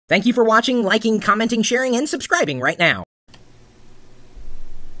Thank you for watching, liking, commenting, sharing, and subscribing right now.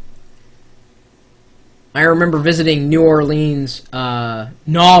 I remember visiting New Orleans,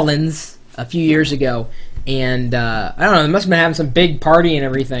 Nolans, a few years ago, and I don't know, they must have been having some big party and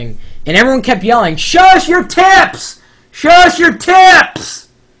everything, and everyone kept yelling, "Show us your tips! Show us your tips!"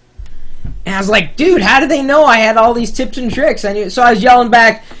 And I was like, dude, how did they know I had all these tips and tricks? So I was yelling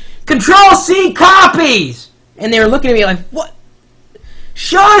back, "Control-C copies!" And they were looking at me like, what?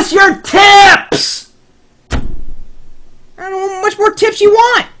 Show us your tips! I don't know how much more tips you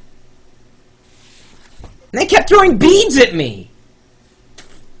want. And they kept throwing beads at me.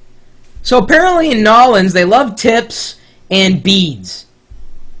 So apparently in Nolans, they love tips and beads.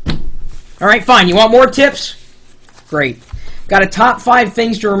 Alright, fine. You want more tips? Great. Got a top 5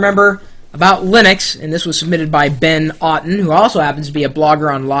 things to remember about Linux, and this was submitted by Ben Otten, who also happens to be a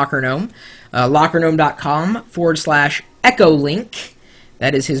blogger on LockerGnome. LockerGnome.com/echolink.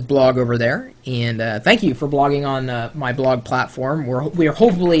 That is his blog over there, and thank you for blogging on my blog platform. We are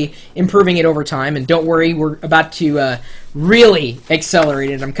hopefully improving it over time, and don't worry, we're about to really accelerate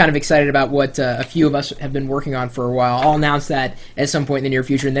it. I'm kind of excited about what a few of us have been working on for a while. I'll announce that at some point in the near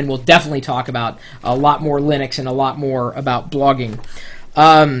future, and then we'll definitely talk about a lot more Linux and a lot more about blogging.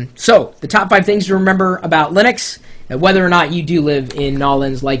 So, the top 5 things to remember about Linux, whether or not you do live in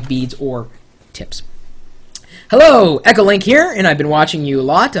Nolans, like beads or tips. Hello, Echolink here, and I've been watching you a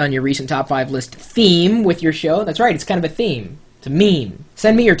lot on your recent top 5 list theme with your show. That's right, it's kind of a theme. It's a meme.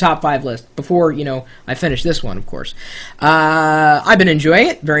 Send me your top 5 list before, I finish this one, of course. I've been enjoying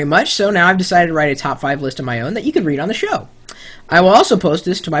it very much, so now I've decided to write a top 5 list of my own that you can read on the show. I will also post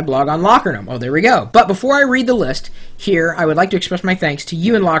this to my blog on LockerGnome. Oh, there we go. But before I read the list, here, I would like to express my thanks to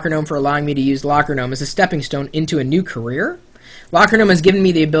you and LockerGnome for allowing me to use LockerGnome as a stepping stone into a new career. LockerGnome has given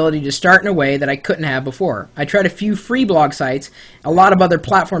me the ability to start in a way that I couldn't have before. I tried a few free blog sites, a lot of other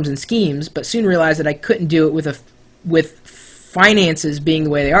platforms and schemes, but soon realized that I couldn't do it with finances being the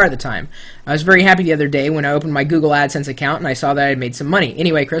way they are at the time. I was very happy the other day when I opened my Google AdSense account and I saw that I had made some money.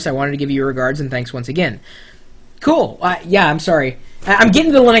 Anyway, Chris, I wanted to give you your regards and thanks once again. Cool. Yeah, I'm sorry. I'm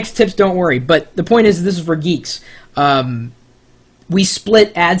getting to the Linux tips, don't worry, but the point is this is for geeks. We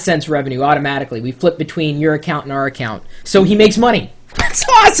split AdSense revenue automatically. We flip between your account and our account. So he makes money. That's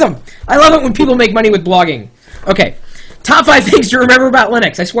awesome! I love it when people make money with blogging. Okay, top 5 things to remember about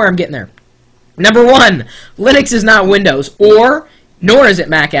Linux. I swear I'm getting there. Number 1, Linux is not Windows, nor is it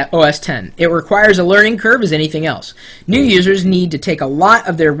Mac OS X. It requires a learning curve as anything else. New users need to take a lot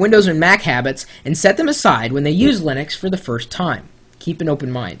of their Windows and Mac habits and set them aside when they use Linux for the first time. Keep an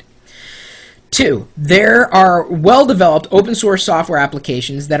open mind. 2, there are well-developed open-source software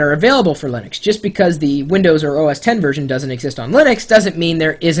applications that are available for Linux. Just because the Windows or OS X version doesn't exist on Linux doesn't mean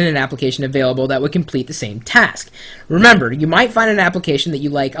there isn't an application available that would complete the same task. Remember, you might find an application that you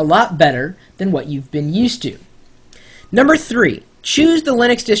like a lot better than what you've been used to. Number 3, choose the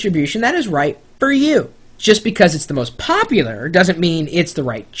Linux distribution that is right for you. Just because it's the most popular doesn't mean it's the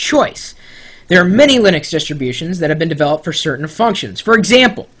right choice. There are many Linux distributions that have been developed for certain functions. For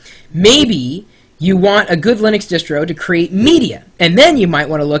example, maybe you want a good Linux distro to create media, and then you might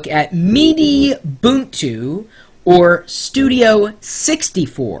want to look at Ubuntu or Studio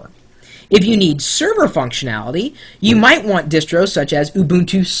 64. If you need server functionality, you might want distros such as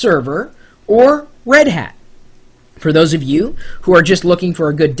Ubuntu Server or Red Hat. For those of you who are just looking for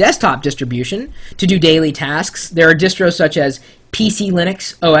a good desktop distribution to do daily tasks, there are distros such as PC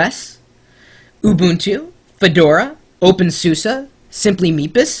Linux OS, Ubuntu, Fedora, OpenSUSE, Simply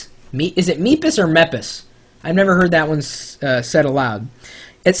Meepus. Is it Meepus or Mepus? I've never heard that one said aloud,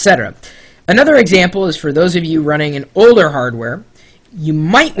 etc. Another example is for those of you running an older hardware, you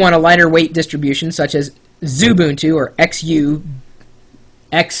might want a lighter weight distribution such as Xubuntu or Xubuntu.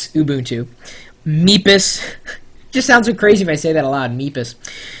 Meepus. Just sounds so crazy if I say that aloud, Meepus.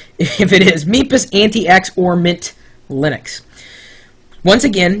 If it is, Meepus, Anti-X, or Mint Linux. Once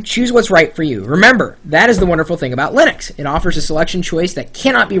again, choose what's right for you. Remember, that is the wonderful thing about Linux. It offers a selection choice that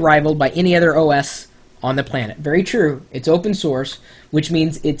cannot be rivaled by any other OS on the planet. Very true. It's open source, which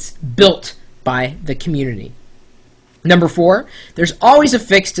means it's built by the community. Number 4, there's always a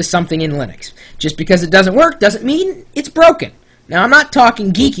fix to something in Linux. Just because it doesn't work doesn't mean it's broken. Now, I'm not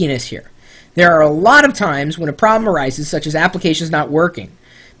talking geekiness here. There are a lot of times when a problem arises, such as applications not working,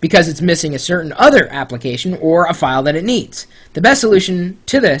 because it's missing a certain other application or a file that it needs. The best solution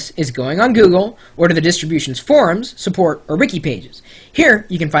to this is going on Google or to the distribution's forums, support, or wiki pages. Here,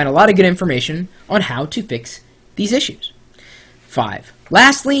 you can find a lot of good information on how to fix these issues. 5.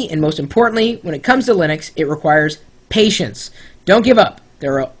 Lastly, and most importantly, when it comes to Linux, it requires patience. Don't give up.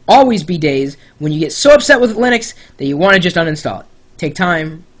 There will always be days when you get so upset with Linux that you want to just uninstall it. take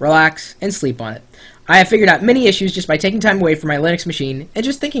time, relax, and sleep on it. I have figured out many issues just by taking time away from my Linux machine and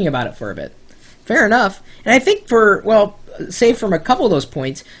just thinking about it for a bit. Fair enough. And I think save from a couple of those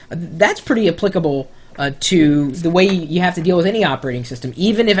points, that's pretty applicable to the way you have to deal with any operating system,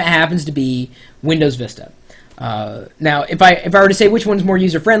 even if it happens to be Windows Vista. Now, if I were to say which one's more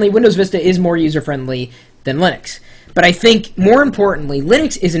user-friendly, Windows Vista is more user-friendly than Linux. But I think, more importantly,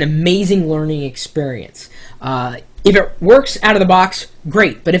 Linux is an amazing learning experience. If it works out of the box,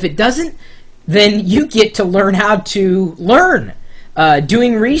 great. But if it doesn't, then you get to learn how to learn.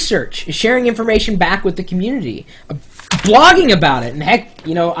 Doing research, sharing information back with the community, blogging about it. And heck,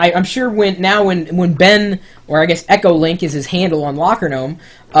 I'm sure when Ben, or I guess Echo Link is his handle on Locker Gnome,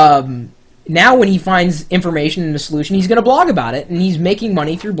 now when he finds information and a solution, he's going to blog about it, and he's making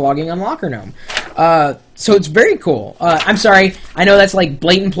money through blogging on Locker Gnome. So it's very cool. I'm sorry, I know that's like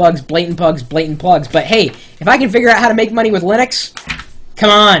blatant plugs, but hey, if I can figure out how to make money with Linux,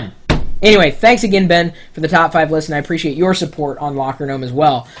 come on. Anyway, thanks again, Ben, for the top 5 list, and I appreciate your support on Locker Gnome as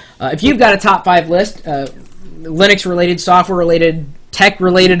well. If you've got a top 5 list, Linux-related, software-related,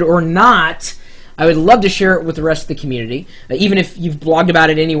 tech-related, or not, I would love to share it with the rest of the community. Even if you've blogged about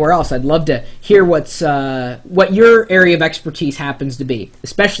it anywhere else, I'd love to hear what your area of expertise happens to be,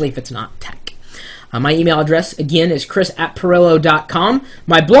 especially if it's not tech. My email address, again, is chris@pirillo.com.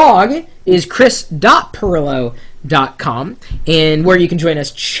 My blog is chris.pirillo.com, and where you can join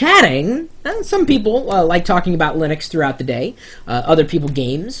us chatting. Some people like talking about Linux throughout the day. Other people,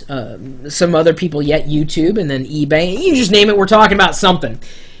 games. Some other people yet, YouTube, and then eBay. You just name it, we're talking about something.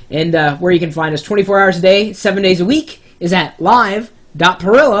 And where you can find us 24 hours a day, 7 days a week, is at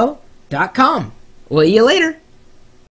live.pirillo.com. We'll see you later.